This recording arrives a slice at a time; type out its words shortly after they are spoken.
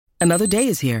Another day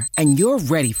is here, and you're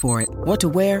ready for it. What to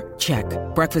wear? Check.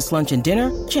 Breakfast, lunch, and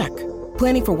dinner? Check.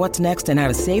 Planning for what's next and how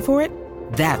to save for it?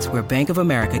 That's where Bank of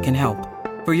America can help.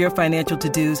 For your financial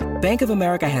to-dos, Bank of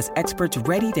America has experts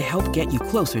ready to help get you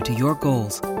closer to your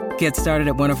goals. Get started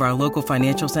at one of our local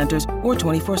financial centers or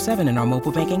 24/7 in our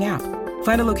mobile banking app.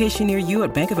 Find a location near you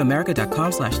at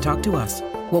bankofamerica.com/talktous.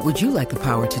 What would you like the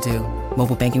power to do?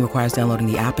 Mobile banking requires downloading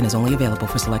the app and is only available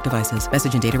for select devices.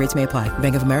 Message and data rates may apply.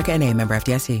 Bank of America N.A., member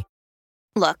FDIC.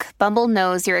 Look, Bumble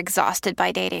knows you're exhausted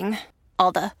by dating.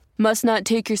 All the must not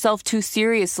take yourself too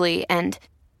seriously and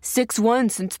 6'1"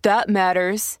 since that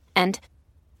matters. And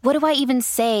what do I even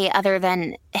say other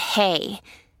than hey?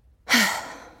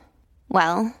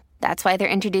 Well, that's why they're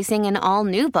introducing an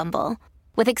all-new Bumble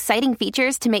with exciting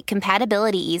features to make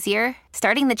compatibility easier,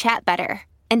 starting the chat better,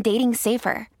 and dating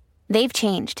safer. They've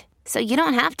changed, so you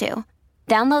don't have to.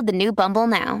 Download the new Bumble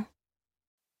now.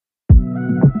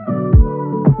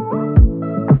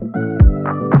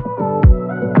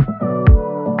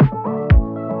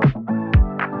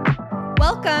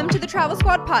 Welcome to the Travel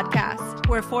Squad podcast.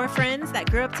 We're four friends that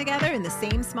grew up together in the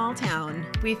same small town.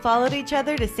 We followed each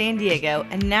other to San Diego,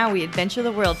 and now we adventure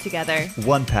the world together.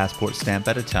 One passport stamp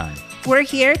at a time. We're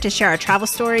here to share our travel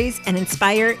stories and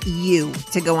inspire you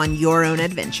to go on your own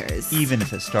adventures. Even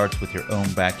if it starts with your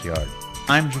own backyard.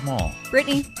 I'm Jamal.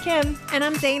 Brittany, Kim, And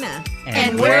I'm Zaina.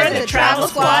 And we're the Travel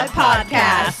Squad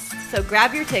podcast. So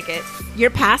grab your tickets,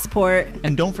 Your passport.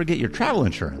 And don't forget your travel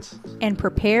insurance. And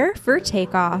prepare for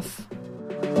takeoff.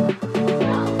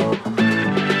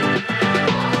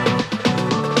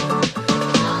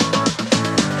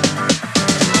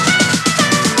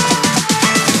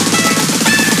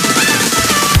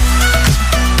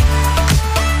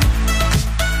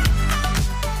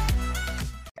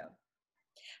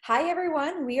 Hi,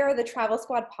 everyone. We are the Travel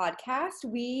Squad podcast.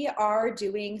 We are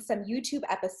doing some YouTube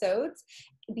episodes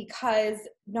because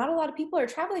not a lot of people are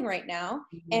traveling right now.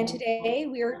 And today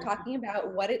we are talking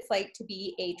about what it's like to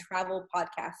be a travel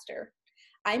podcaster.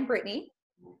 I'm Brittany.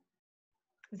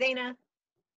 Zaina.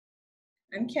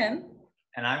 I'm Kim.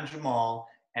 And I'm Jamal.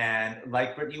 And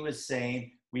like Brittany was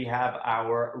saying, we have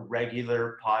our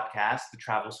regular podcast, the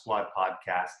Travel Squad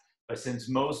podcast. But since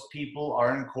most people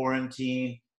are in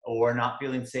quarantine or not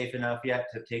feeling safe enough yet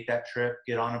to take that trip,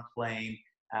 get on a plane,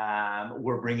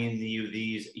 we're bringing you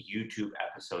these YouTube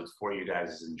episodes for you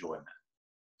guys' enjoyment.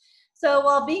 So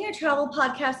while being a travel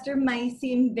podcaster might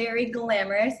seem very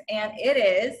glamorous, and it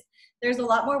is, there's a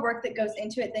lot more work that goes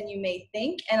into it than you may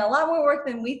think, and a lot more work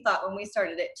than we thought when we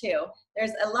started it too.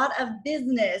 There's a lot of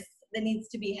business that needs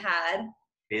to be had.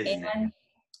 Business. And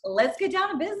let's get down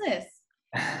to business.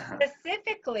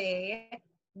 Specifically,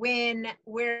 when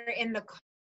we're in the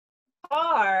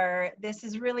car, this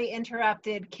has really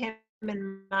interrupted Kim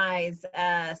and my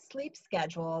sleep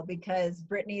schedule because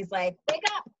Brittany's like, wake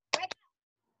up,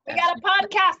 we got a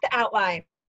podcast to outline.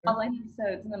 Outline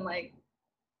episodes, and I'm like,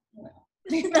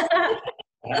 You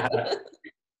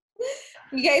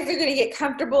guys are going to get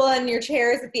comfortable in your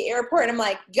chairs at the airport. And I'm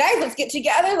like, guys, let's get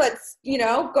together. Let's,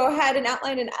 go ahead and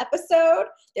outline an episode.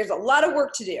 There's a lot of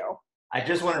work to do. I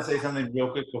just want to say something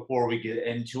real quick before we get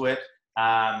into it.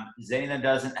 Zaina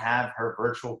doesn't have her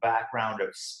virtual background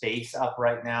of space up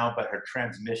right now, but her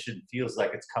transmission feels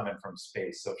like it's coming from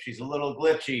space. So if she's a little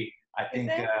glitchy, I think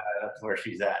that's where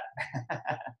she's at.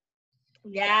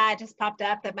 Yeah, it just popped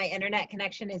up that my internet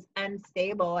connection is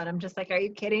unstable. And I'm just like, are you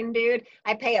kidding, dude?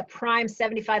 I pay a prime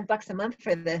 $75 a month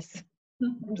for this.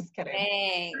 I'm just kidding.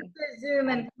 Dang. Zoom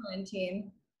and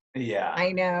quarantine. Yeah.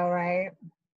 I know, right?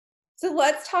 So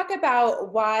let's talk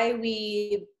about why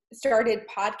we started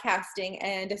podcasting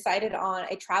and decided on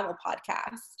a travel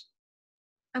podcast.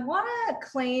 I want to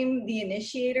claim the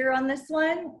initiator on this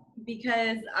one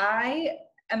because I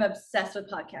am obsessed with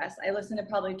podcasts. I listen to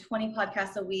probably 20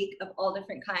 podcasts a week of all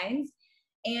different kinds.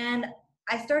 And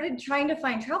I started trying to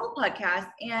find travel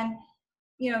podcasts. And,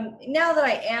 now that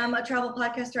I am a travel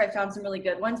podcaster, I found some really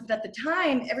good ones. But at the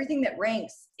time, everything that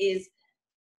ranks is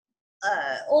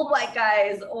old white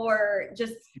guys, or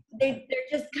just they're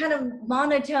just kind of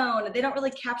monotone. They don't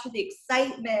really capture the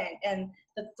excitement and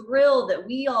the thrill that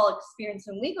we all experience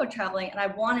when we go traveling. And I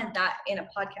wanted that in a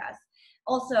podcast.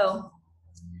 Also,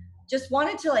 just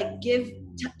wanted to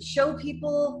show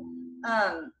people,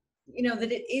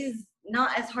 that it is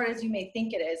not as hard as you may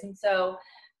think it is. And so,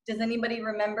 does anybody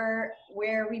remember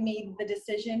where we made the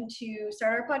decision to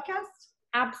start our podcast?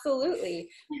 Absolutely.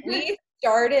 We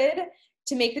started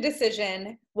to make the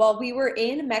decision while we were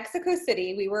in Mexico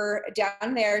City. We were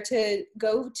down there to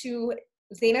go to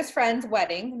Zaina's friend's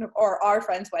wedding, or our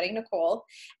friend's wedding, Nicole,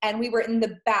 and we were in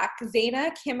the back.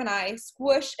 Zaina, Kim, and I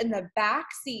squished in the back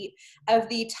seat of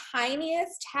the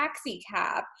tiniest taxi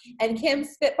cab, and Kim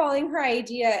spitballing her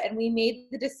idea, and we made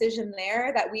the decision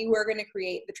there that we were going to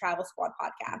create the Travel Squad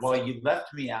podcast. Well, you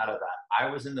left me out of that. I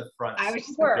was in the front seat.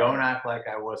 Sure. Don't act like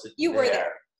I wasn't You were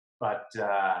there. But,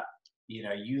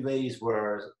 you ladies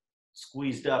were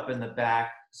squeezed up in the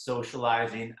back,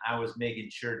 socializing. I was making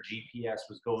sure GPS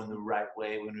was going the right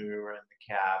way when we were in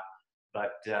the cab.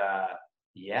 But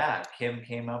Kim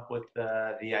came up with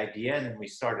the idea, and then we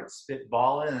started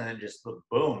spitballing, and then just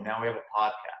boom, now we have a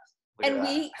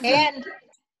podcast.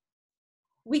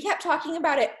 We kept talking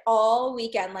about it all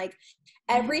weekend. Like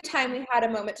every time we had a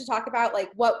moment to talk about, like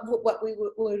what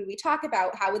would we talk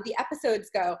about? How would the episodes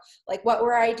go? Like what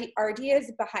were our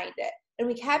ideas behind it? And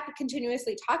we kept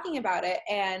continuously talking about it.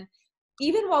 And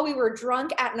even while we were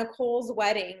drunk at Nicole's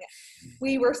wedding,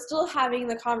 we were still having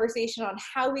the conversation on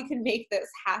how we can make this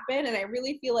happen. And I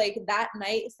really feel like that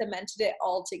night cemented it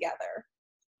all together.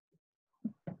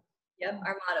 Yep,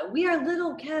 our motto, we are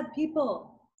little cab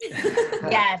people.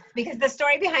 Yes, because the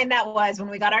story behind that was when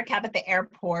we got our cab at the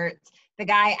airport, the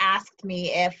guy asked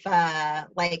me if,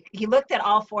 he looked at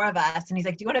all four of us and he's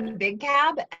like, do you want a big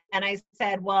cab? And I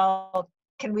said, well,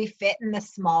 can we fit in the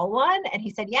small one? And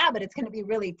he said, yeah, but it's going to be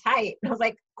really tight. And I was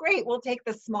like, great, we'll take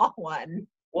the small one.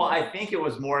 Well, I think it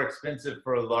was more expensive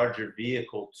for a larger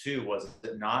vehicle too, was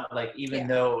it not? Like, even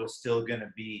though it was still going to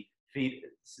be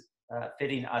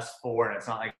fitting us four, and it's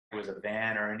not like it was a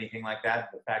van or anything like that,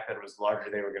 the fact that it was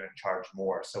larger, they were going to charge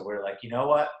more. So we're like, you know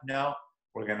what? No,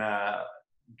 we're going to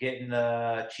get in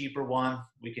the cheaper one.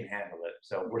 We can handle it.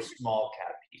 So we're small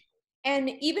cab people.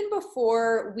 And even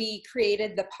before we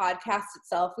created the podcast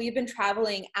itself, we've been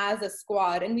traveling as a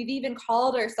squad, and we've even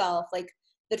called ourselves like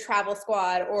the Travel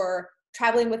Squad or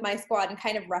Traveling with My Squad and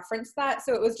kind of referenced that.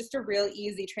 So it was just a real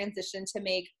easy transition to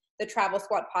make the Travel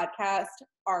Squad podcast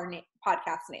our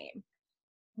podcast name.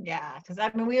 Yeah, because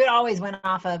we would always went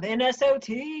off of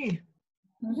NSOT.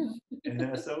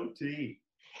 NSOT.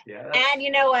 Yeah. And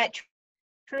you know what?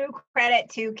 True credit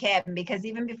to Kim, because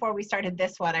even before we started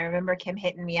this one, I remember Kim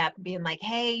hitting me up being like,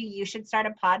 hey, you should start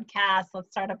a podcast.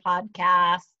 Let's start a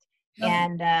podcast.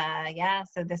 And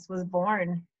so this was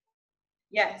born.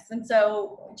 Yes. And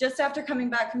so just after coming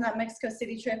back from that Mexico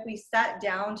City trip, we sat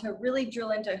down to really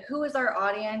drill into who is our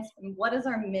audience and what is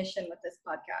our mission with this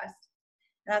podcast.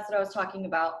 And that's what I was talking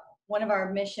about. One of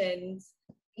our missions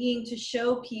being to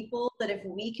show people that if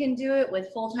we can do it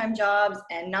with full-time jobs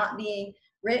and not being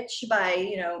rich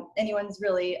by, anyone's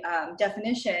really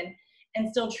definition, and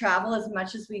still travel as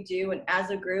much as we do and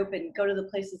as a group and go to the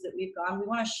places that we've gone, we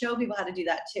want to show people how to do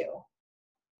that too.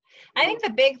 I think the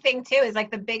big thing too is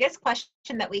like the biggest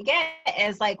question that we get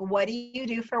is like, what do you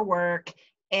do for work?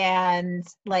 And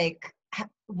like,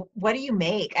 what do you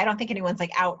make? I don't think anyone's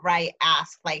like outright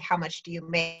asked like, how much do you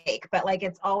make? But like,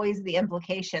 it's always the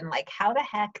implication, like, how the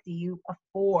heck do you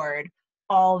afford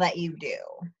all that you do?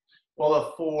 Well,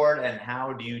 afford, and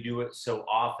how do you do it so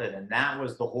often? And that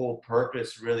was the whole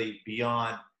purpose, really,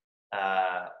 beyond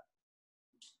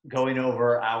going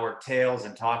over our tales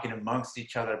and talking amongst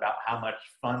each other about how much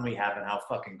fun we have and how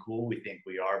fucking cool we think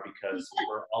we are, because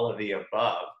we're all of the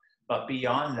above. But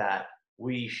beyond that,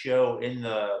 we show in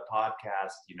the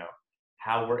podcast,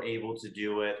 how we're able to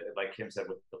do it, like Kim said,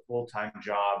 with the full-time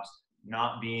jobs,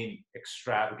 not being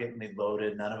extravagantly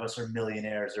loaded. None of us are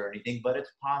millionaires or anything, but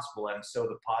it's possible. And so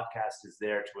the podcast is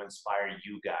there to inspire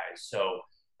you guys. So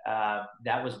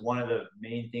that was one of the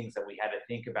main things that we had to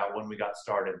think about when we got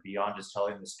started, beyond just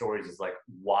telling the stories, is like,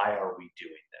 why are we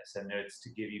doing this? And it's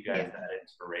to give you guys that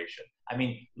inspiration. I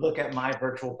mean, look at my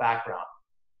virtual background.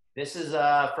 This is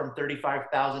from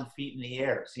 35,000 feet in the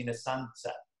air, seeing a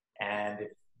sunset. And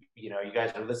if you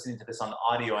guys are listening to this on the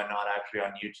audio and not actually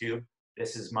on YouTube,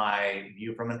 this is my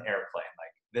view from an airplane.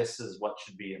 Like, this is what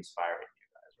should be inspiring you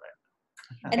guys right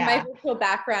now. And my virtual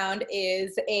background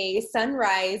is a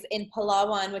sunrise in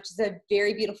Palawan, which is a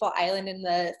very beautiful island in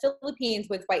the Philippines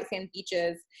with white sand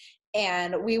beaches.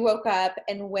 And we woke up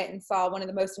and went and saw one of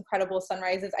the most incredible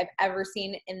sunrises I've ever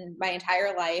seen in my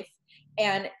entire life.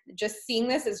 And just seeing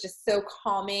this is just so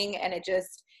calming, and it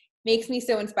just makes me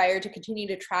so inspired to continue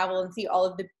to travel and see all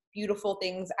of the beautiful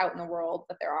things out in the world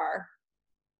that there are.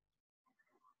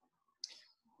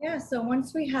 Yeah, so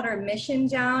once we had our mission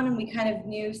down and we kind of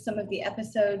knew some of the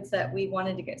episodes that we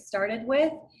wanted to get started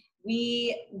with,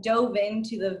 we dove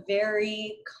into the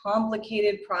very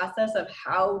complicated process of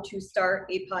how to start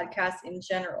a podcast in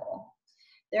general.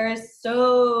 There is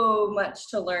so much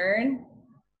to learn.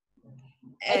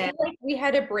 I feel like we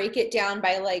had to break it down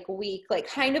by like week, like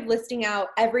kind of listing out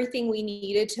everything we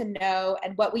needed to know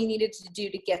and what we needed to do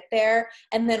to get there.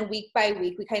 And then week by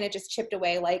week, we kind of just chipped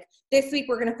away. Like this week,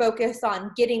 we're going to focus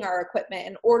on getting our equipment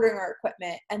and ordering our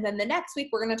equipment. And then the next week,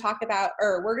 we're going to talk about,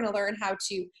 or we're going to learn how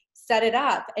to set it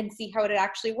up and see how it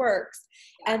actually works.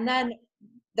 And then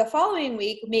the following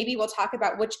week, maybe we'll talk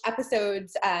about which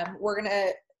episodes we're going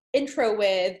to intro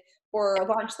with or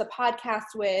launch the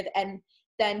podcast with, and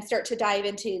then start to dive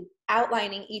into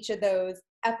outlining each of those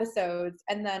episodes,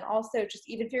 and then also just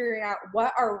even figuring out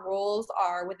what our roles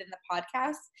are within the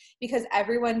podcast, because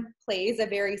everyone plays a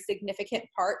very significant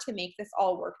part to make this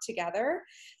all work together.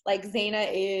 Like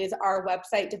Zaina is our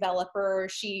website developer.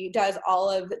 She does all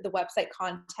of the website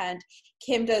content.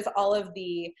 Kim does all of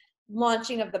the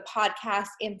launching of the podcast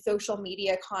and social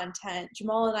media content.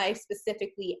 Jamal and I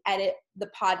specifically edit the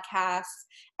podcasts,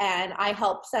 and I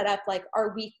help set up like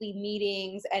our weekly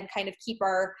meetings and kind of keep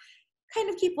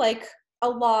like a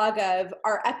log of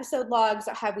our episode logs.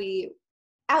 Have we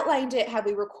outlined it? Have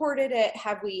we recorded it?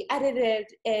 Have we edited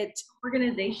it?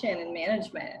 Organization and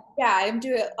management. Yeah, I'm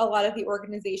doing a lot of the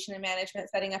organization and management,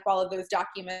 setting up all of those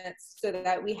documents so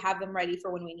that we have them ready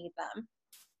for when we need them.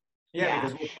 Yeah,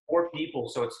 because we're 4 people,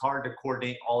 so it's hard to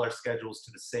coordinate all our schedules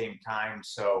to the same time.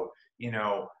 So,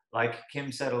 like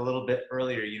Kim said a little bit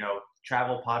earlier,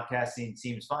 travel podcasting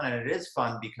seems fun, and it is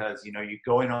fun because, you're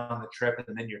going on the trip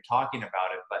and then you're talking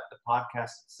about it, but the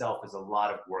podcast itself is a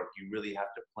lot of work. You really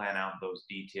have to plan out those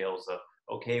details of,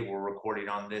 okay, we're recording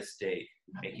on this date,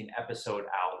 making episode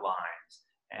outlines,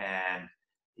 and,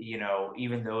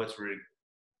 even though it's,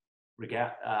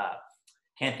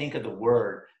 can't think of the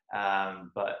word,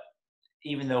 but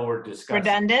even though we're discussing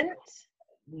redundant.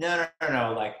 No.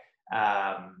 Like,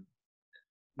 I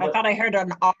thought I heard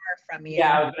an R from you.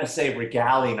 Yeah, I was going to say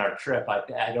regaling our trip.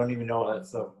 I don't even know if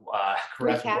that's the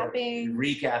correct word.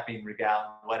 Recapping,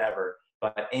 regaling, whatever.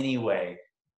 But anyway,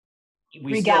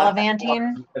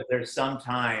 regalivanting. There's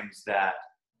sometimes that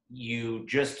you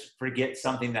just forget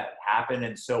something that happened,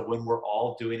 and so when we're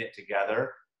all doing it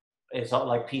together, it's all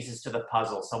like pieces to the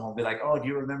puzzle. Someone will be like, oh, do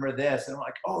you remember this? And I'm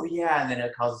like, oh yeah. And then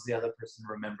it causes the other person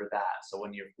to remember that. So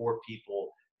when you're 4 people,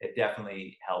 it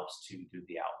definitely helps to do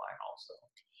the outline also.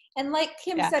 And like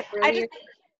Kim said earlier,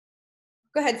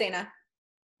 go ahead, Zaina.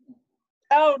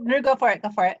 Oh, no, go for it.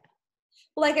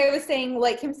 Like I was saying,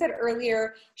 like Kim said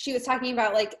earlier, she was talking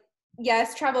about like,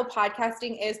 yes, travel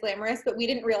podcasting is glamorous, but we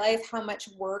didn't realize how much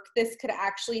work this could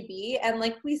actually be. And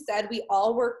like we said, we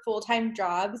all work full-time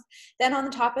jobs. Then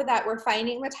on top of that, we're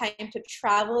finding the time to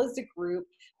travel as a group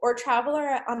or travel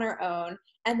on our own.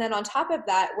 And then on top of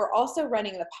that, we're also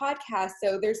running the podcast.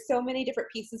 So there's so many different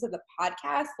pieces of the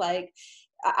podcast, like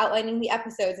outlining the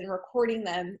episodes and recording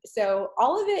them. So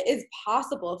all of it is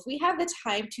possible. If we have the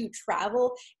time to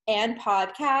travel and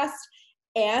podcast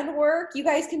and work, you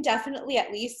guys can definitely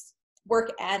at least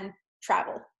work and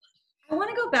travel. I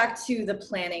want to go back to the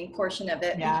planning portion of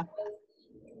it. Yeah.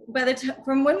 By the time,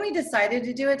 from when we decided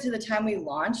to do it to the time we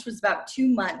launched was about 2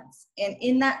 months. And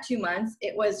in that 2 months,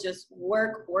 it was just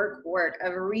work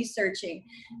of researching.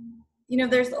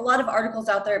 There's a lot of articles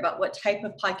out there about what type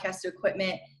of podcast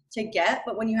equipment to get,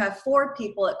 but when you have 4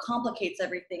 people, it complicates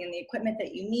everything and the equipment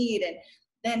that you need and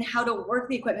then how to work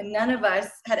the equipment. None of us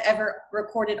had ever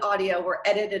recorded audio or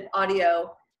edited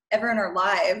audio ever in our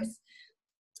lives.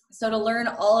 So to learn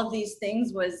all of these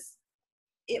things was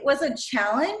a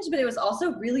challenge, but it was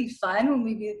also really fun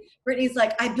when Brittany's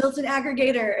like, I built an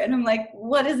aggregator. And I'm like,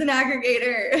 what is an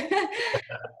aggregator?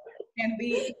 And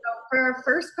for our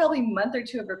first probably month or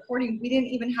 2 of recording, we didn't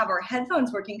even have our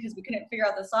headphones working because we couldn't figure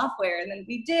out the software. And then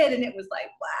we did, and it was like,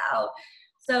 wow.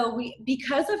 So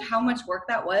because of how much work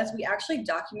that was, we actually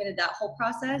documented that whole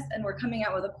process, and we're coming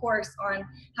out with a course on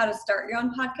how to start your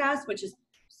own podcast, which is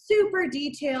super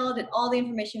detailed and all the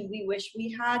information we wish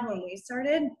we had when we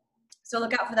started. So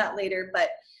look out for that later. But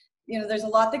there's a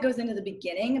lot that goes into the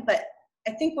beginning, but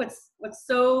I think what's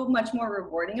so much more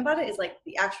rewarding about it is like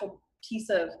the actual piece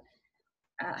of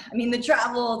the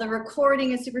travel, the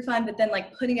recording is super fun, but then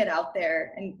like putting it out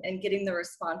there and getting the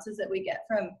responses that we get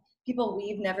from people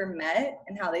we've never met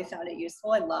and how they found it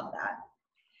useful. I love that.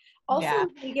 Also,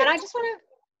 yeah. And I just want to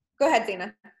go ahead,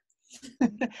 Zaina.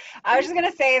 I was just going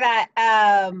to say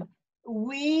that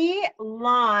we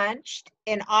launched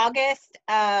in August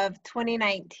of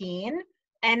 2019.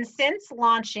 And since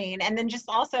launching, and then just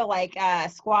also like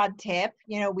squad tip,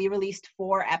 we released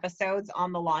 4 episodes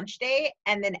on the launch day.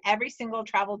 And then every single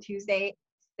Travel Tuesday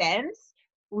since,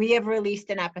 we have released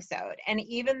an episode. And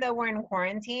even though we're in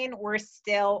quarantine, we're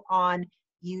still on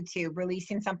YouTube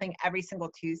releasing something every single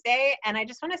Tuesday. And I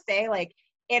just want to say, like,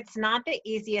 it's not the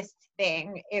easiest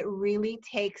thing. It really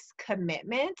takes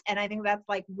commitment. And I think that's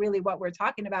like really what we're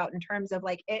talking about in terms of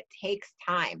like, it takes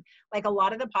time. Like a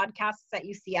lot of the podcasts that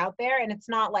you see out there, and it's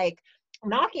not like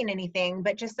knocking anything,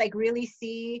 but just like really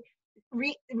seeing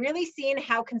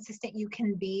how consistent you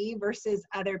can be versus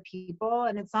other people.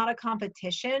 And it's not a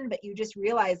competition, but you just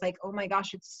realize like, oh my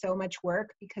gosh, it's so much work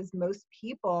because most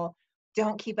people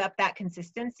don't keep up that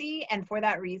consistency. And for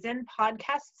that reason,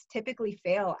 podcasts typically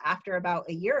fail after about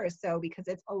a year or so because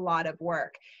it's a lot of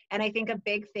work. And I think a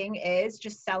big thing is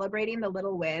just celebrating the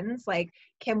little wins. Like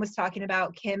Kim was talking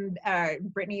about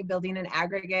Brittany building an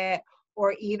aggregate,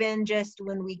 or even just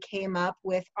when we came up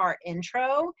with our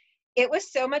intro, it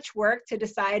was so much work to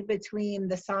decide between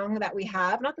the song that we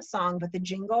have, not the song, but the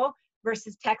jingle,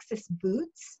 versus Texas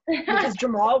Boots, because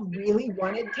Jamal really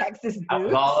wanted Texas Boots. I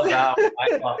was all about,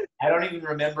 I don't even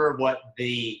remember what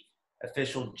the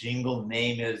official jingle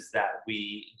name is that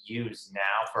we use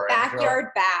now for Backyard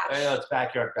intro. Bash. Oh, it's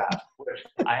Backyard Bash, which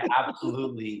I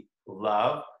absolutely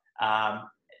love.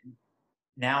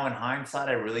 Now in hindsight,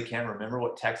 I really can't remember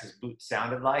what Texas Boots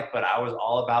sounded like, but I was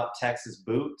all about Texas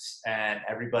Boots and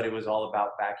everybody was all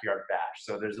about Backyard Bash.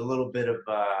 So there's a little bit of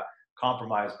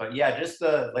compromise, but yeah, just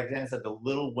like Dan said, the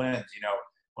little wins,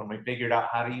 when we figured out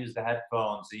how to use the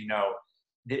headphones,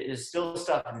 there's still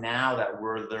stuff now that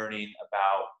we're learning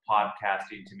about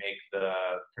podcasting to make the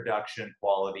production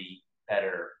quality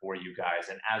better for you guys.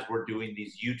 And as we're doing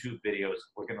these YouTube videos,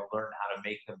 we're going to learn how to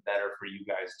make them better for you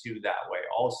guys too that way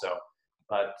also.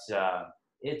 But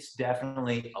it's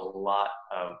definitely a lot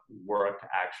of work to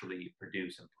actually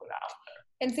produce and put out there.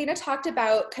 And Zena talked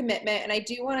about commitment, and I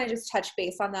do want to just touch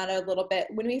base on that a little bit.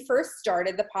 When we first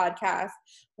started the podcast,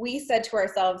 we said to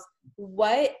ourselves,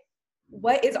 what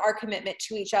is our commitment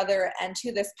to each other and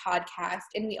to this podcast?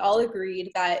 And we all agreed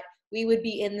that we would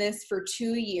be in this for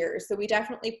 2 years. So we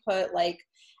definitely put like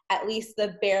at least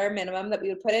the bare minimum that we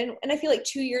would put in. And I feel like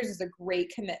 2 years is a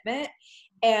great commitment.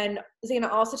 And Zena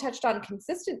also touched on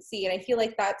consistency. And I feel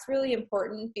like that's really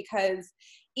important because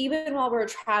even while we're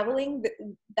traveling,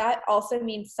 that also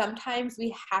means sometimes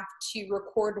we have to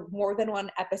record more than one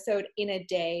episode in a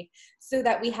day so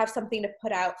that we have something to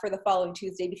put out for the following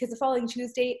Tuesday, because the following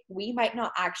Tuesday, we might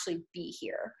not actually be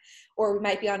here, or we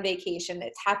might be on vacation.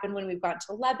 It's happened when we've gone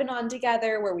to Lebanon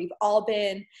together, where we've all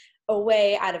been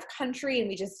away out of country, and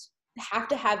we just have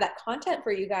to have that content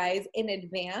for you guys in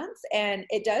advance. And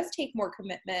it does take more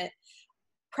commitment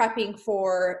prepping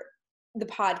for the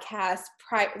podcast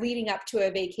leading up to a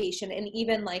vacation, and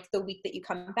even like the week that you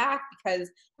come back,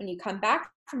 because when you come back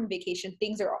from vacation,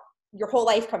 your whole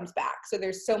life comes back. So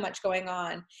there's so much going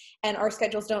on and our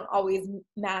schedules don't always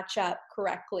match up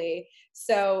correctly.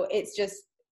 So it's just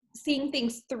seeing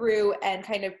things through and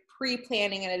kind of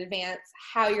pre-planning in advance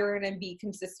how you're going to be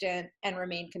consistent and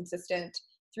remain consistent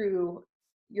through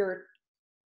your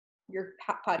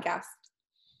podcast.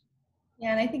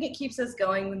 Yeah, and I think it keeps us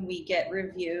going when we get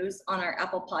reviews on our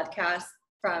Apple Podcasts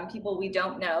from people we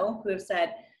don't know who have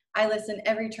said, I listen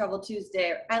every Travel Tuesday,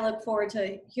 or I look forward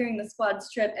to hearing the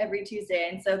squad's trip every Tuesday.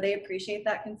 And so they appreciate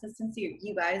that consistency,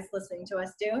 you guys listening to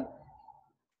us do.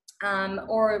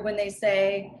 Or when they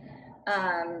say,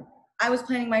 I was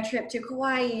planning my trip to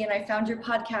Kauai and I found your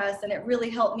podcast and it really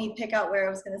helped me pick out where I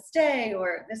was going to stay,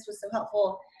 or this was so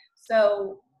helpful.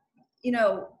 So,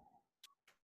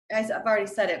 I've already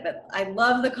said it, but I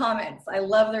love the comments. I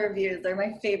love the reviews. They're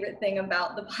my favorite thing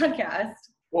about the podcast.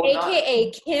 Well,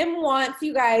 AKA Kim wants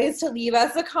you guys to leave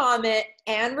us a comment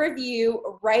and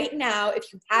review right now.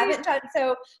 If you haven't done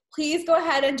so, please go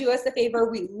ahead and do us a favor.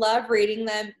 We love reading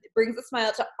them. It brings a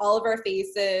smile to all of our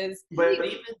faces. But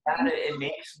even that, it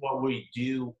makes what we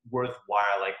do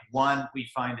worthwhile. Like, one, we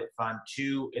find it fun.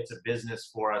 Two, it's a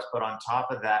business for us. But on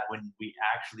top of that, when we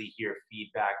actually hear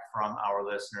feedback from our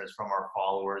listeners, from our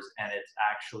followers, and it's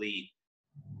actually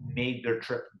made their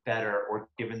trip better or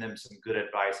given them some good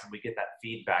advice, and we get that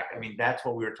feedback. I mean, that's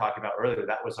what we were talking about earlier.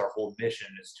 That was our whole mission,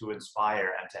 is to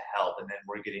inspire and to help. And then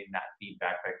we're getting that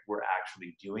feedback, like we're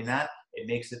actually doing that. It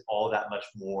makes it all that much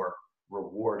more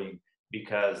rewarding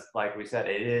because, like we said,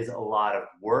 it is a lot of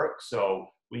work. So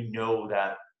we know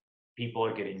that people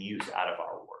are getting use out of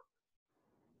our work.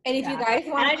 And if you guys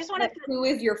want to know who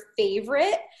is your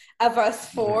favorite of us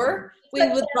four, we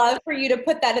would love for you to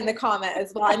put that in the comment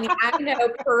as well. I mean, I know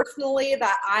personally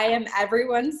that I am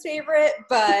everyone's favorite,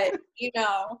 but I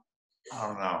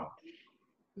don't know.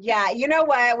 Yeah, you know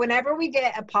what? Whenever we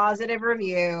get a positive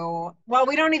review, well,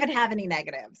 we don't even have any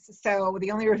negatives. So the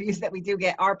only reviews that we do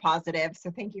get are positive. So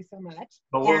thank you so much.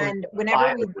 And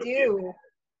whenever we do,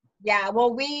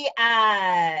 we'll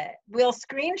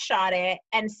screenshot it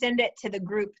and send it to the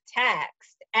group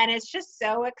text. And it's just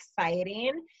so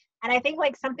exciting. And I think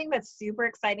like something that's super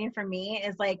exciting for me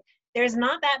is like, there's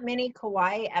not that many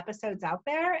Kauai episodes out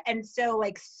there. And so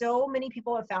like so many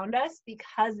people have found us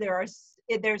because there's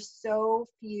so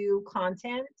few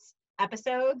content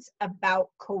episodes about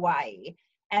Kauai.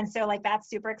 And so like that's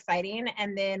super exciting.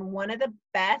 And then one of the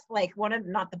best, like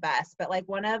not the best, but like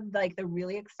one of like the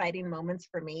really exciting moments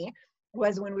for me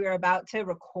was when we were about to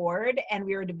record and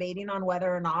we were debating on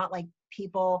whether or not like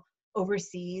people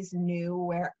overseas knew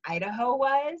where Idaho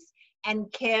was. And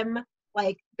Kim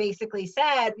like basically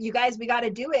said, you guys, we got to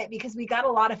do it because we got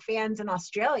a lot of fans in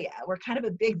Australia. We're kind of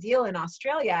a big deal in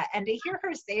Australia. And to hear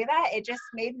her say that, it just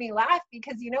made me laugh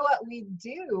because you know what, we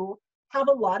do have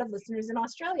a lot of listeners in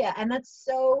Australia, and that's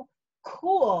so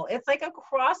cool. It's like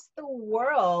across the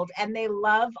world, and they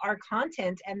love our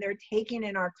content and they're taking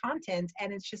in our content,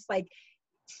 and it's just like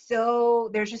so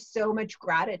there's just so much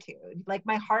gratitude. Like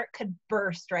my heart could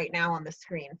burst right now on the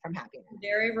screen from happiness.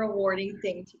 Very rewarding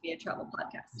thing to be a travel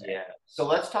podcaster. Yeah. So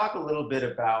let's talk a little bit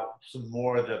about some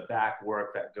more of the back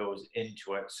work that goes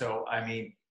into it. So, I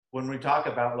mean, when we talk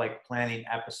about like planning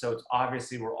episodes,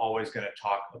 obviously we're always going to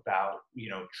talk about, you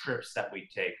know, trips that we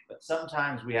take, but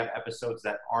sometimes we have episodes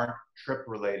that aren't trip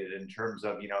related in terms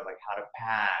of, you know, like how to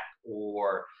pack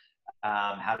or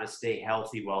how to stay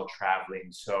healthy while traveling.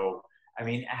 So, I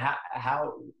mean,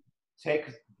 how take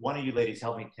one of you ladies,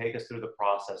 help me take us through the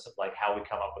process of like how we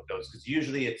come up with those. Cause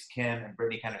usually it's Kim and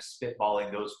Brittany kind of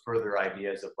spitballing those further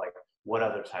ideas of like, what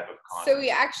other type of content? So we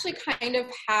actually kind of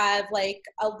have like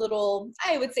a little,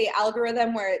 I would say,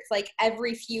 algorithm where it's like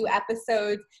every few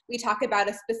episodes we talk about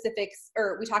a specific,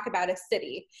 or we talk about a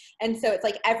city. And so it's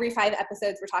like every 5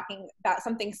 episodes we're talking about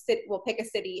something, we'll pick a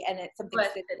city and it's something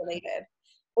city related.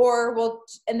 Or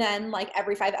and then like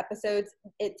every 5 episodes,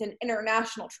 it's an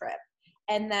international trip.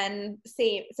 And then so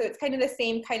it's kind of the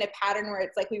same kind of pattern where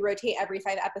it's like we rotate every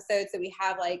 5 episodes. So we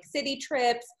have like city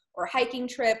trips or hiking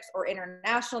trips or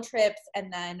international trips.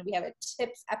 And then we have a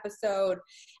tips episode.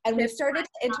 And we've started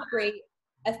to integrate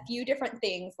a few different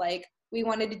things. Like we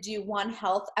wanted to do 1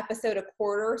 health episode a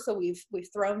quarter. So we've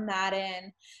thrown that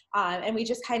in. And we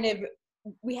just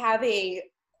we have a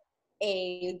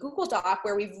Google Doc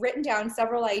where we've written down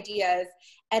several ideas,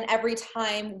 and every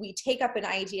time we take up an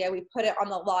idea, we put it on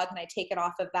the log and I take it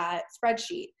off of that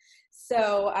spreadsheet.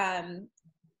 So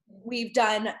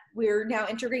we're now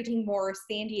integrating more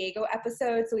San Diego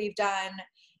episodes. So we've done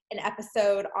an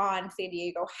episode on San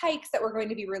Diego hikes that we're going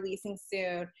to be releasing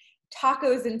soon,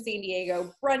 tacos in San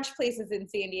Diego, brunch places in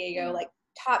San Diego, like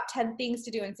top 10 things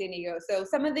to do in San Diego. So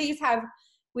some of these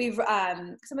we've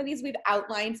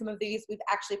outlined, some of these we've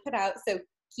actually put out. So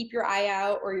keep your eye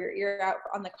out or your ear out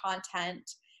on the content.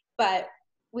 But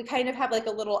we kind of have like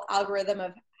a little algorithm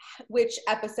of which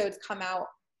episodes come out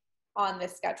on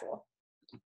this schedule.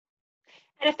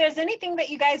 And if there's anything that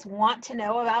you guys want to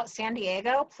know about San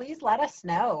Diego, please let us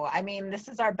know. I mean, this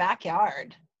is our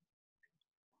backyard.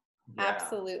 Yeah.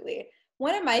 Absolutely.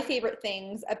 One of my favorite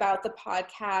things about the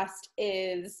podcast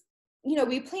is, you know,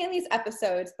 we plan these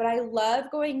episodes, but I love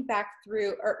going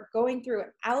through and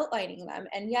outlining them.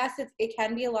 And yes, it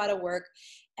can be a lot of work.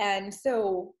 And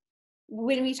so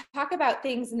when we talk about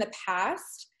things in the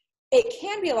past, it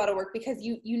can be a lot of work because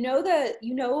you know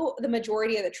the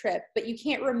majority of the trip, but you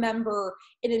can't remember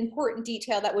an important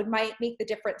detail that might make the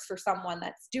difference for someone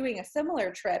that's doing a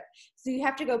similar trip. So you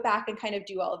have to go back and kind of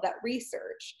do all of that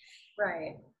research.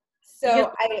 Right.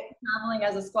 So I've been traveling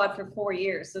as a squad for 4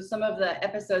 years. So some of the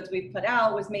episodes we put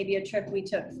out was maybe a trip we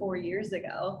took 4 years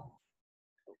ago.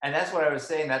 And that's what I was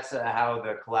saying. That's how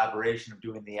the collaboration of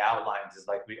doing the outlines is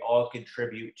like we all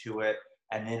contribute to it.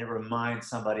 And then it reminds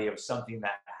somebody of something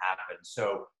that happened.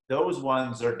 So those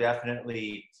ones are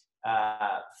definitely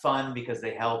fun because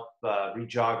they help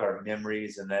re-jog our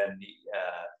memories. And then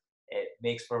it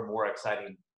makes for a more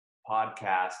exciting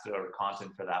podcast or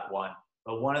content for that one.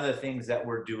 But one of the things that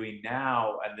we're doing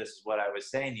now, and this is what I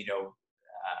was saying, you know,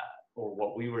 or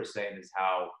what we were saying is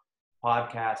how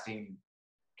podcasting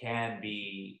can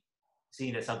be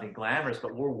seen as something glamorous,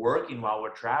 but we're working while we're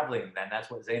traveling. And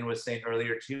that's what Zane was saying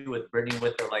earlier too, with Brittany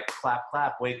with the like, clap,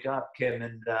 clap, wake up, Kim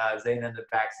and Zane in the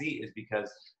backseat, is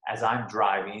because as I'm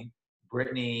driving,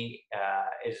 Brittany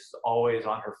is always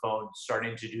on her phone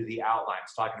starting to do the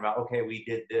outlines, talking about, okay, we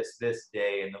did this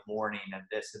day in the morning and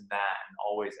this and that, and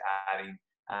always adding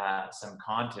some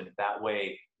content. That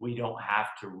way we don't have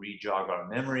to re-jog our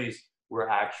memories. We're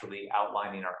actually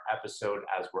outlining our episode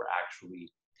as we're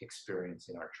actually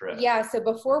experiencing our trip. Yeah, so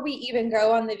before we even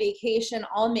go on the vacation,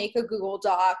 I'll make a Google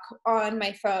Doc on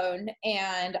my phone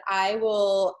and I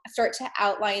will start to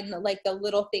outline the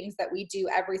little things that we do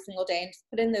every single day and just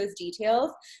put in those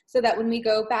details so that when we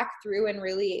go back through and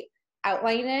really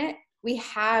outline it, we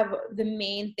have the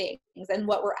main things. And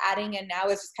what we're adding in now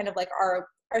is just kind of like our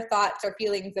thoughts, our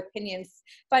feelings, opinions,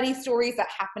 funny stories that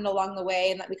happened along the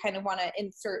way and that we kind of want to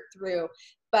insert through.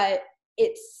 But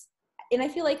and I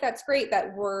feel like that's great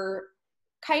that we're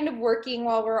kind of working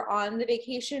while we're on the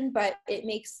vacation, but it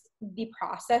makes the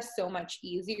process so much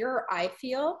easier, I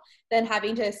feel, than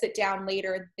having to sit down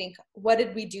later and think, what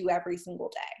did we do every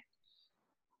single day?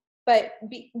 But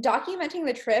documenting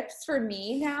the trips for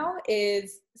me now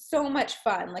is so much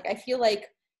fun. Like, I feel like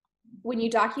when you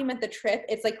document the trip,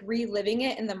 it's like reliving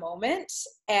it in the moment,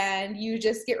 and you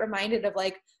just get reminded of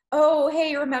like, oh,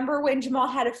 hey, remember when Jamal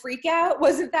had a freak out?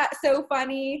 Wasn't that so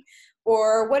funny?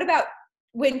 Or what about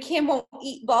when Kim won't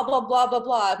eat blah, blah, blah, blah,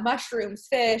 blah, mushrooms,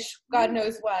 fish, God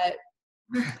knows what.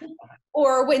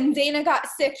 Or when Zaina got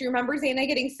sick. Do you remember Zaina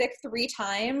getting sick 3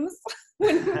 times?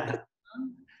 Wait,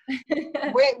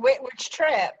 which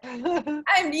trip? I'm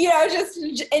teasing.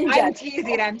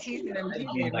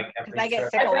 Like because I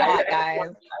get sick a lot,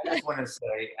 guys. I just want to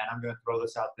say, and I'm going to throw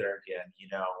this out there again,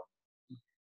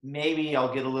 maybe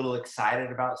I'll get a little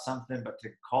excited about something, but to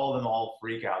call them all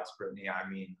freakouts, Brittany, I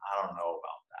mean, I don't know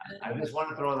about that. I just want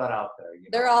to throw that out there.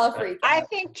 They're all freakouts. I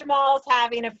think Jamal's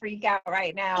having a freak out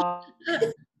right now.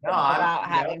 No,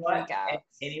 having freakouts.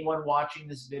 Anyone watching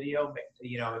this video,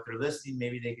 if they're listening,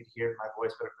 maybe they could hear my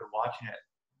voice, but if they're watching it,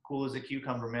 cool as a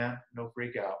cucumber, man. No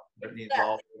freak out. Brittany's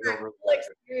all over.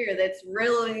 That's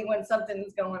really when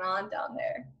something's going on down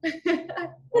there.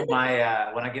 when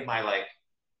I get my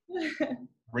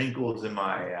wrinkles in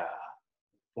my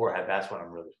forehead, that's when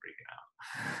I'm really freaking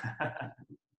out.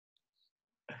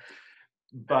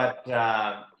 But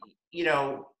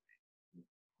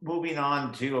moving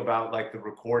on too about the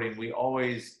recording, we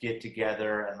always get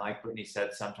together, and like Brittany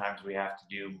said, sometimes we have to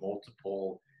do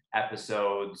multiple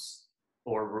episodes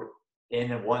or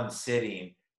in one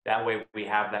sitting. That way we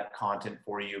have that content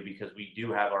for you, because we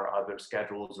do have our other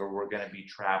schedules, or we're going to be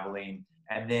traveling.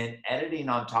 And then editing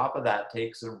on top of that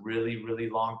takes a really, really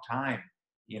long time,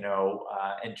 in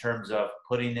terms of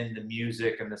putting in the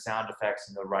music and the sound effects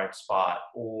in the right spot.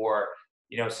 Or,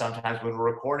 sometimes when we're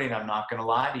recording, I'm not going to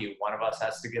lie to you, one of us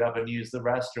has to get up and use the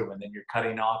restroom, and then you're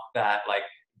cutting off that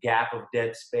gap of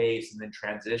dead space and then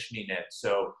transitioning it.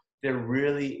 So there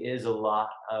really is a lot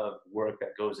of work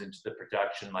that goes into the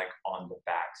production, on the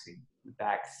back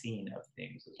scene of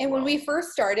things. And when we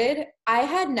first started, I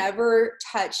had never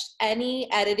touched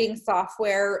any editing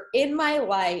software in my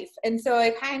life. And so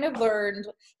I kind of learned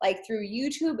through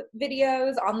YouTube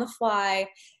videos on the fly,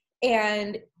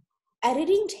 and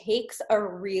editing takes a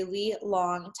really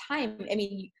long time. I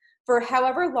mean, for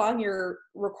however long you're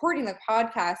recording the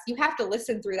podcast, you have to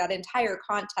listen through that entire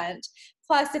content.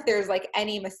 Plus, if there's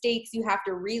any mistakes, you have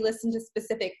to re-listen to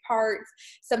specific parts.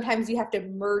 Sometimes you have to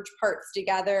merge parts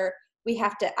together. We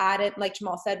have to add it, like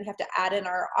Jamal said, we have to add in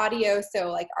our audio.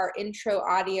 So our intro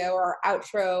audio, our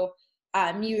outro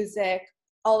music,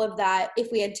 all of that.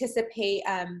 If we anticipate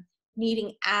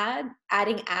needing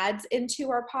adding ads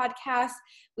into our podcast,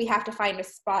 we have to find a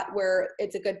spot where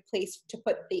it's a good place to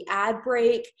put the ad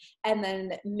break, and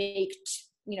then make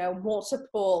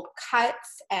multiple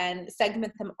cuts and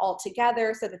segment them all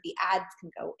together so that the ads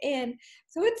can go in.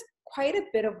 So it's quite a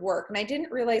bit of work, and I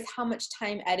didn't realize how much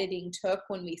time editing took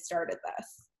when we started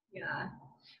this. Yeah.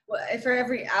 Well, for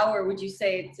every hour, would you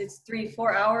say it's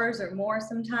 3-4 hours or more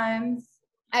sometimes?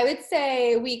 I would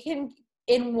say we can,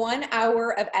 in 1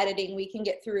 hour of editing, we can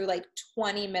get through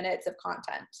 20 minutes of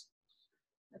content.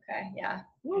 Okay. Yeah.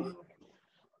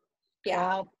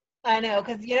 Yeah. Wow. I know,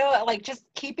 because just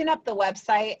keeping up the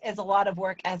website is a lot of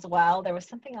work as well. There was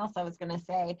something else I was going to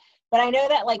say, but I know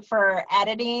that for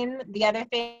editing, the other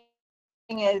thing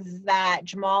is that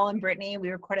Jamal and Brittany,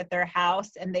 we record at their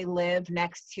house, and they live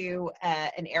next to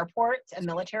an airport, a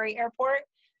military airport,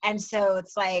 and so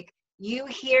it's you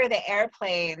hear the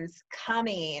airplanes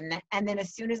coming, and then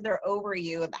as soon as they're over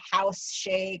you, the house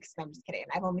shakes. No, I'm just kidding.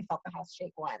 I've only felt the house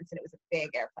shake once, and it was a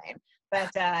big airplane.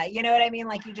 But you know what I mean?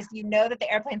 You know that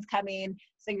the airplane's coming,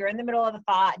 so you're in the middle of the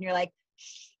thought, and you're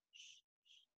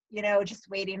just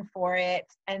waiting for it.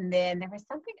 And then there was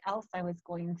something else I was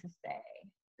going to say.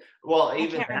 Well, I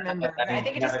can't remember. I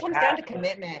think it just comes down to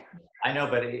commitment. I know,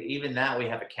 but even that, we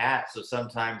have a cat, so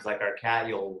sometimes our cat,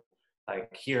 you'll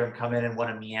hear him come in and want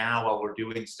to meow while we're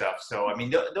doing stuff. So I mean,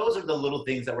 those are the little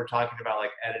things that we're talking about,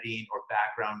 editing or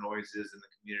background noises in the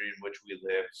community in which we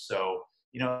live. So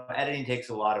editing takes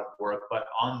a lot of work, but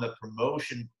on the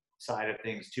promotion side of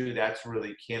things too, that's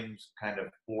really Kim's kind of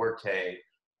forte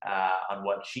on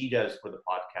what she does for the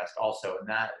podcast also, and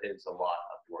that is a lot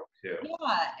of work too.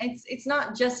 Yeah, it's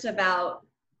not just about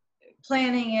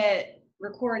planning it,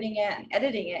 recording it, and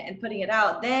editing it and putting it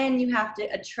out. Then you have to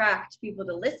attract people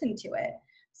to listen to it.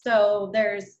 So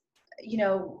there's,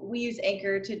 we use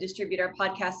Anchor to distribute our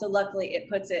podcast. So luckily it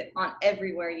puts it on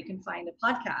everywhere you can find a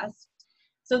podcast.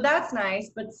 So that's nice,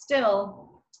 but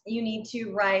still you need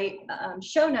to write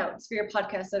show notes for your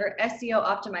podcast that are SEO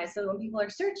optimized. So when people are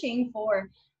searching for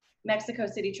Mexico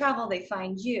City travel, they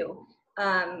find you.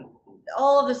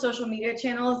 All of the social media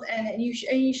channels, and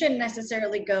you shouldn't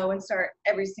necessarily go and start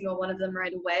every single one of them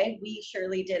right away. We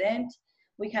surely didn't.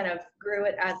 We kind of grew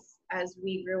it as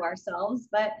we grew ourselves.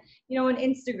 But on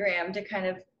Instagram, to kind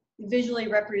of visually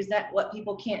represent what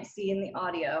people can't see in the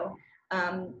audio,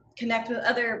 connect with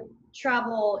other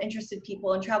travel interested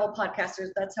people and travel podcasters.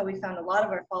 That's how we found a lot of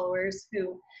our followers,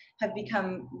 who have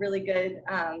become really good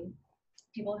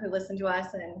people who listen to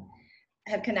us and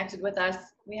have connected with us.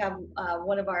 We have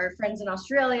one of our friends in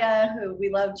Australia who we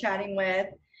love chatting with.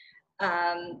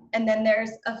 And then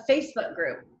there's a Facebook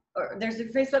group, or there's a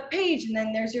Facebook page, and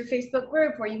then there's your Facebook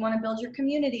group where you want to build your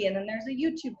community. And then there's a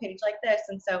YouTube page like this.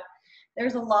 And so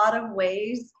there's a lot of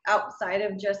ways outside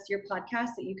of just your podcast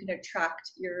that you can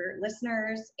attract your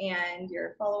listeners and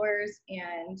your followers.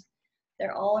 And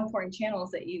they're all important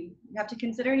channels that you have to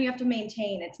consider and you have to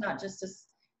maintain. It's not just to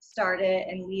start it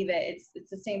and leave it. It's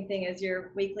the same thing as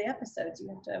your weekly episodes. You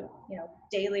have to,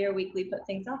 daily or weekly put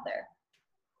things out there.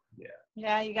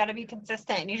 Yeah, you got to be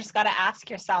consistent. And you just got to ask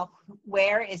yourself,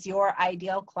 where is your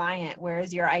ideal client? Where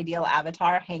is your ideal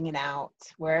avatar hanging out?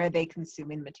 Where are they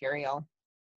consuming material?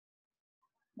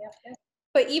 Yeah.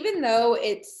 But even though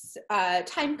it's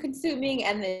time consuming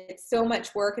and it's so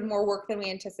much work and more work than we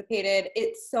anticipated,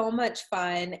 it's so much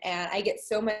fun and I get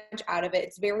so much out of it.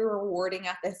 It's very rewarding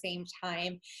at the same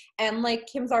time. And like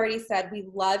Kim's already said, we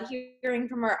love hearing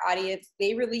from our audience.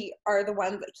 They really are the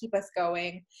ones that keep us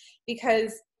going,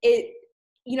 because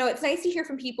it's nice to hear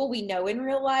from people we know in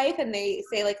real life and they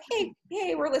say like,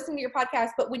 hey, we're listening to your podcast.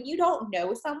 But when you don't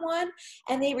know someone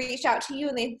and they reach out to you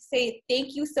and they say,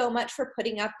 thank you so much for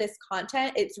putting up this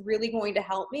content, it's really going to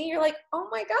help me. You're like, oh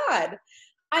my God,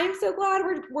 I'm so glad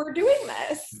we're doing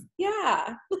this.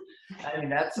 Yeah. I mean,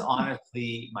 that's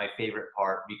honestly my favorite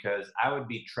part, because I would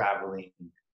be traveling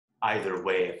either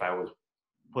way if I was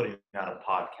putting out a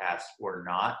podcast or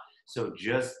not. So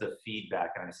just the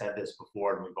feedback, and I said this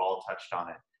before and we've all touched on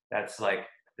it, that's like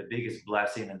the biggest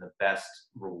blessing and the best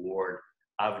reward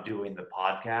of doing the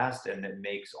podcast. And it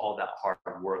makes all that hard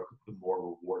work more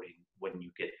rewarding when you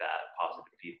get that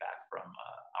positive feedback from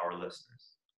our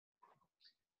listeners.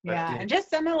 Yeah, and just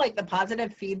something like the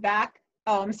positive feedback.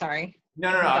 Oh, I'm sorry.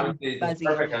 No. It's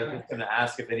perfect. I was just going to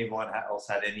ask if anyone else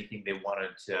had anything they wanted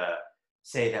to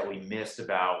say that we missed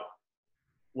about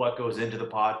what goes into the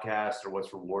podcast or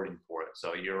what's rewarding for it.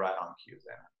 So you're right on cue,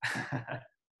 Zana.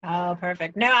 Oh,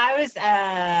 perfect. No,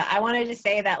 I wanted to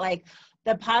say that like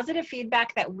the positive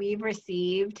feedback that we've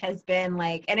received has been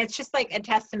like, and it's just like a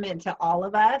testament to all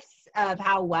of us of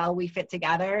how well we fit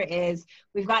together, is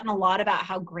we've gotten a lot about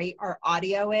how great our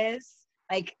audio is.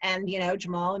 Like, and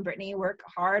Jamal and Brittany work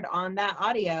hard on that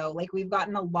audio. Like, we've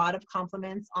gotten a lot of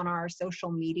compliments on our social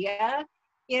media,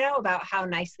 about how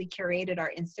nicely curated our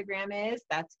Instagram is.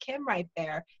 That's Kim right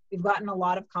there. We've gotten a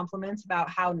lot of compliments about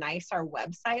how nice our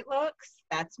website looks.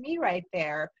 That's me right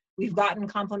there. We've gotten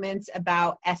compliments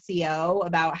about SEO,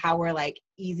 about how we're like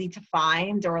easy to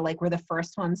find, or like we're the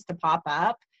first ones to pop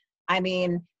up. I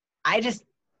mean, I just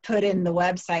put in the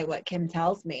website what Kim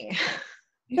tells me.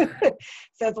 So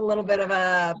it's a little bit of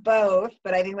a both,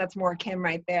 but I think that's more Kim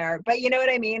right there. But you know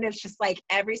what I mean? It's just like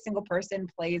every single person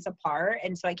plays a part.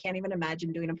 And so I can't even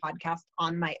imagine doing a podcast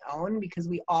on my own, because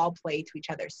we all play to each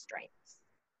other's strengths.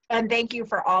 And thank you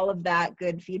for all of that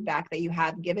good feedback that you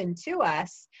have given to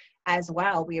us as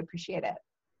well. We appreciate it.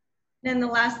 And the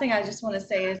last thing I just want to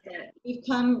say is that we've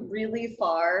come really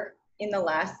far in the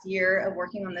last year of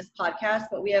working on this podcast,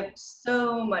 but we have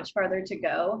so much farther to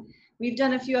go. We've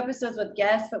done a few episodes with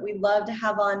guests, but we'd love to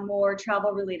have on more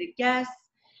travel-related guests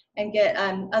and get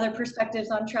other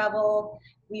perspectives on travel.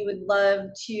 We would love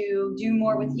to do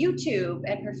more with YouTube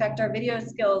and perfect our video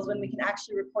skills when we can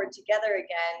actually record together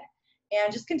again,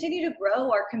 and just continue to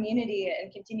grow our community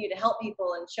and continue to help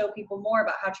people and show people more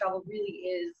about how travel really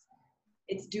is.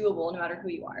 It's doable no matter who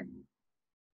you are.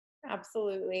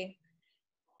 Absolutely.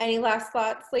 Any last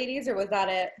thoughts, ladies, or was that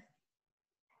it?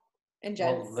 And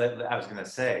Jen. Well, I was going to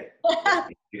say,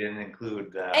 you didn't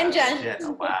include and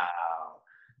Jen.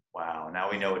 Wow. Now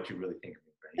we know what you really think of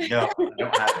me, No, I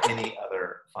don't have any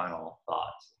other final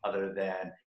thoughts other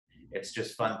than it's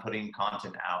just fun putting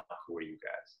content out for you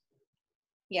guys.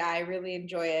 Yeah, I really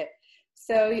enjoy it.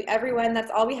 So everyone,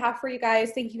 that's all we have for you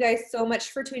guys. Thank you guys so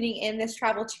much for tuning in this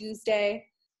Travel Tuesday.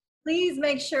 Please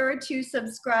make sure to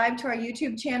subscribe to our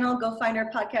YouTube channel. Go find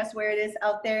our podcast where it is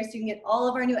out there so you can get all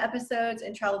of our new episodes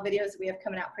and travel videos that we have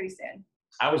coming out pretty soon.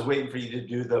 I was waiting for you to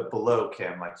do the below,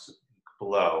 Kim, like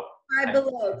below. Right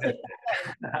below.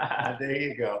 There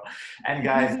you go. And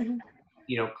guys,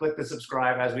 click the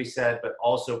subscribe as we said, but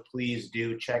also please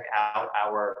do check out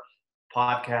our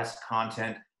podcast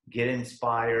content. Get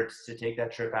inspired to take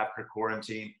that trip after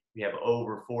quarantine. We have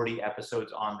over 40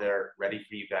 episodes on there ready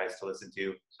for you guys to listen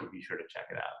to, so be sure to check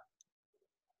it out.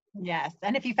 Yes.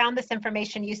 And if you found this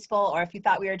information useful, or if you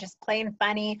thought we were just plain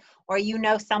funny, or you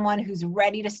know someone who's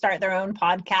ready to start their own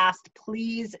podcast,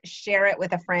 please share it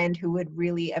with a friend who would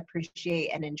really appreciate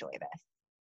and enjoy this.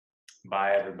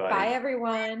 Bye, everybody. Bye,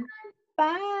 everyone.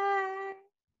 Bye.